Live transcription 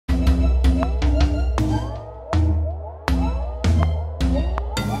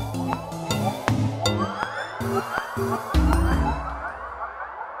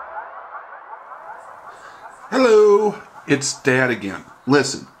It's Dad again.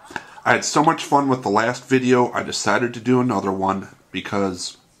 Listen, I had so much fun with the last video, I decided to do another one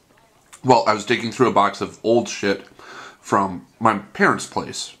because, well, I was digging through a box of old shit from my parents'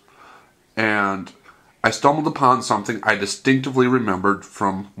 place, and I stumbled upon something I distinctively remembered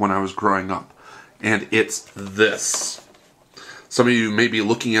from when I was growing up, and it's this. Some of you may be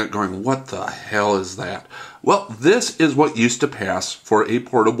looking at it going, what the hell is that? Well, this is what used to pass for a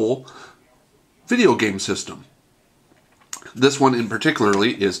portable video game system. This one in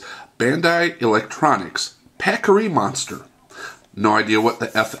particularly is Bandai Electronics Packri Monster. No idea what the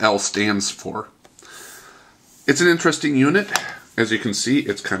FL stands for. It's an interesting unit. As you can see,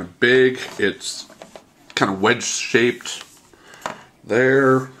 it's kind of big. It's kind of wedge-shaped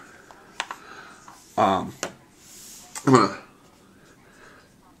there. The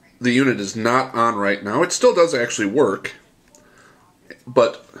unit is not on right now. It still does actually work,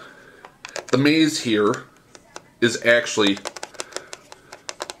 but the maze here is actually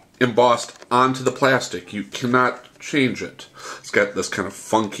embossed onto the plastic. You cannot change it. It's got this kind of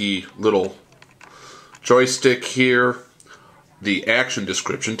funky little joystick here. The action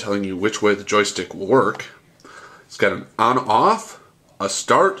description telling you which way the joystick will work. It's got an on-off, a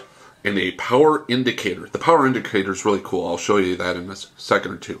start, and a power indicator. The power indicator is really cool. I'll show you that in a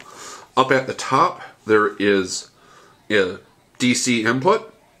second or two. Up at the top, there is a DC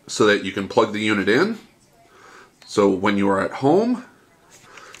input so that you can plug the unit in. So when you are at home,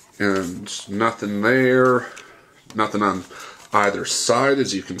 and nothing there, nothing on either side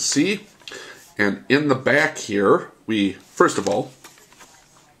as you can see. And in the back here, we, first of all,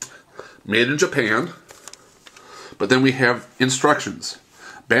 made in Japan, but then we have instructions.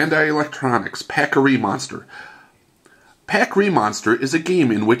 Bandai Electronics Packri Monster. Packri Monster is a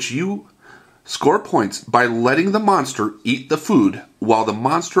game in which you score points by letting the monster eat the food while the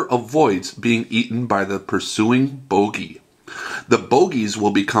monster avoids being eaten by the pursuing bogey. The bogeys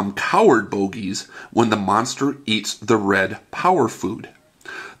will become coward bogeys when the monster eats the red power food.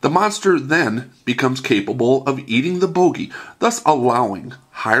 The monster then becomes capable of eating the bogey, thus allowing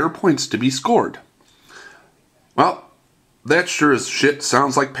higher points to be scored. Well, that sure as shit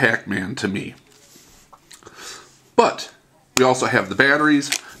sounds like Pac-Man to me. But we also have the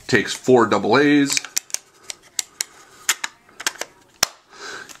batteries. Takes 4 AA's.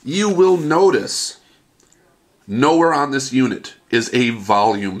 You will notice nowhere on this unit is a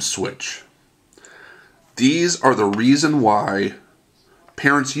volume switch. These are the reason why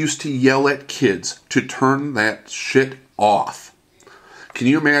parents used to yell at kids to turn that shit off. Can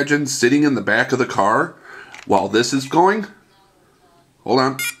you imagine sitting in the back of the car while this is going? Hold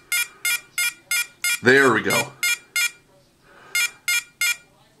on. There we go.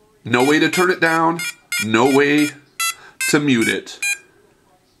 No way to turn it down, no way to mute it.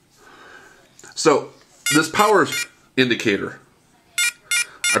 So, this power indicator,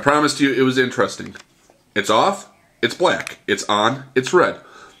 I promised you it was interesting. It's off, it's black. It's on, it's red.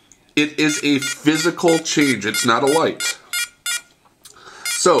 It is a physical change, it's not a light.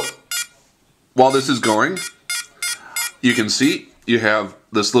 So, while this is going, you can see you have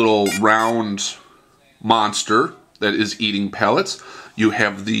this little round monster that is eating pellets. You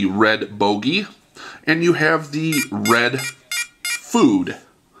have the red bogey, and you have the red food.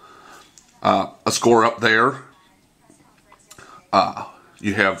 A score up there.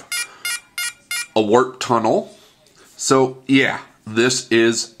 You have a warp tunnel. So, yeah, this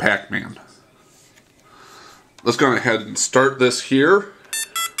is Pac-Man. Let's go ahead and start this here.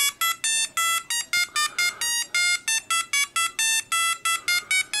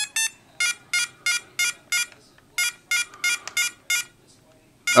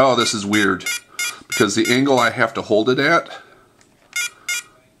 Oh, this is weird, because the angle I have to hold it at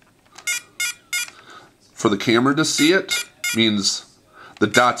for the camera to see it means the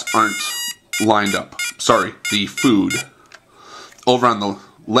dots aren't lined up. Sorry, the food. Over on the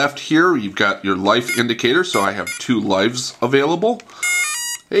left here, you've got your life indicator, so I have 2 lives available.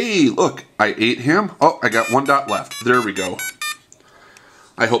 Hey, look, I ate him. Oh, I got 1 dot left. There we go.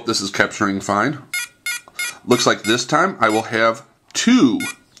 I hope this is capturing fine. Looks like this time I will have 2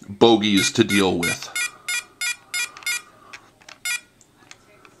 bogeys to deal with.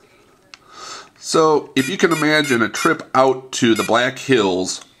 So, if you can imagine a trip out to the Black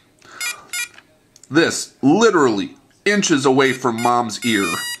Hills, this literally inches away from Mom's ear,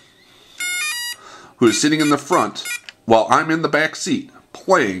 who is sitting in the front while I'm in the back seat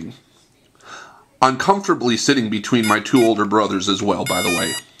playing, uncomfortably sitting between my 2 older brothers as well, by the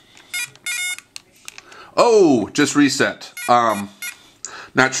way. Oh, just reset.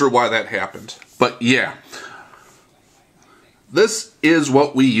 Not sure why that happened, but yeah. This is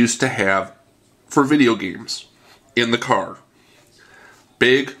what we used to have for video games. in the car.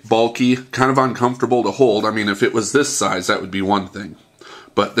 Big, bulky, kind of uncomfortable to hold. I mean, if it was this size, that would be one thing.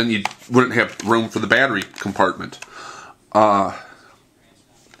 But then you wouldn't have room for the battery compartment. Yeah,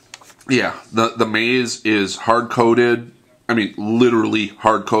 the maze is hard-coded. I mean, literally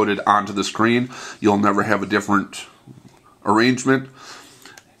hard-coded onto the screen. You'll never have a different arrangement.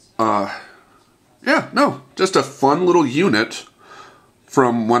 Yeah, no, just a fun little unit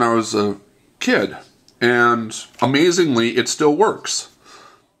from when I was a kid. And amazingly, it still works.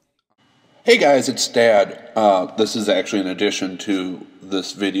 Hey guys, it's Dad. This is actually in addition to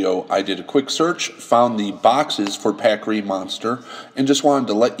this video. I did a quick search, found the boxes for Packri Monster, and just wanted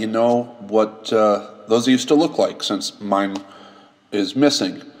to let you know what those used to look like, since mine is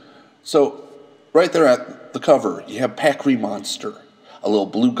missing. So, right there at the cover, you have Packri Monster, a little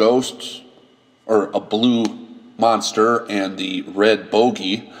blue ghost, or a blue monster, and the red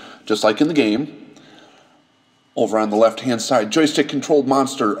bogey, just like in the game. Over on the left-hand side, joystick-controlled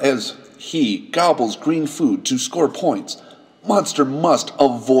monster as he gobbles green food to score points. Monster must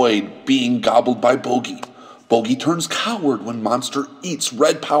avoid being gobbled by Bogey. Bogey turns coward when Monster eats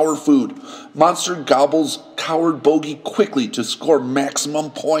red power food. Monster gobbles coward Bogey quickly to score maximum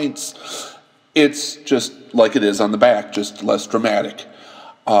points. It's just like it is on the back, just less dramatic.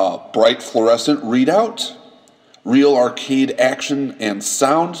 Bright fluorescent readout. Real arcade action and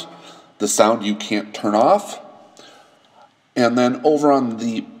sound. The sound you can't turn off. And then over on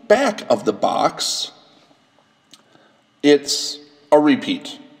the back of the box, it's a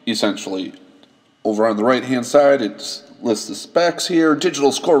repeat, essentially. Over on the right-hand side, it lists the specs here.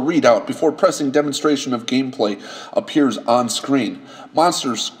 Digital score readout before pressing demonstration of gameplay appears on screen.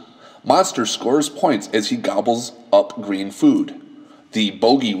 Monster scores points as he gobbles up green food. The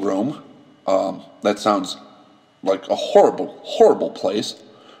bogey room, that sounds like a horrible, horrible place.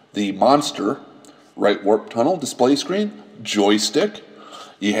 The monster, right warp tunnel, display screen, joystick.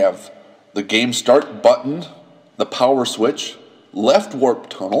 You have the game start button, the power switch, left warp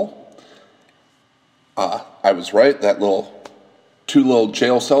tunnel. I was right, that two little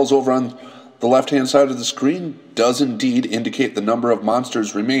jail cells over on the left-hand side of the screen does indeed indicate the number of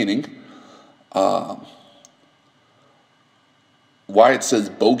monsters remaining. Why it says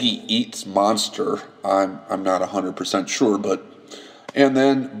Bogey eats monster, I'm not 100% sure, but... And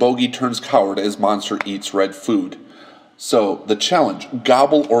then Bogey turns coward as monster eats red food. So, the challenge,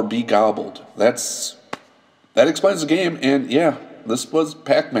 gobble or be gobbled. That explains the game, and yeah, this was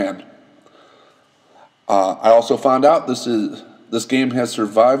Pac-Man. I also found out this game has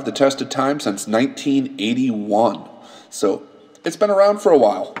survived the test of time since 1981. So, it's been around for a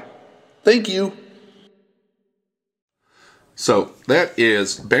while. Thank you. So, that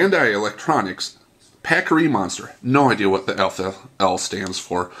is Bandai Electronics' Packri Monster. No idea what the L stands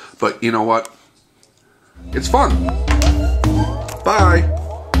for, but you know what? It's fun. Bye.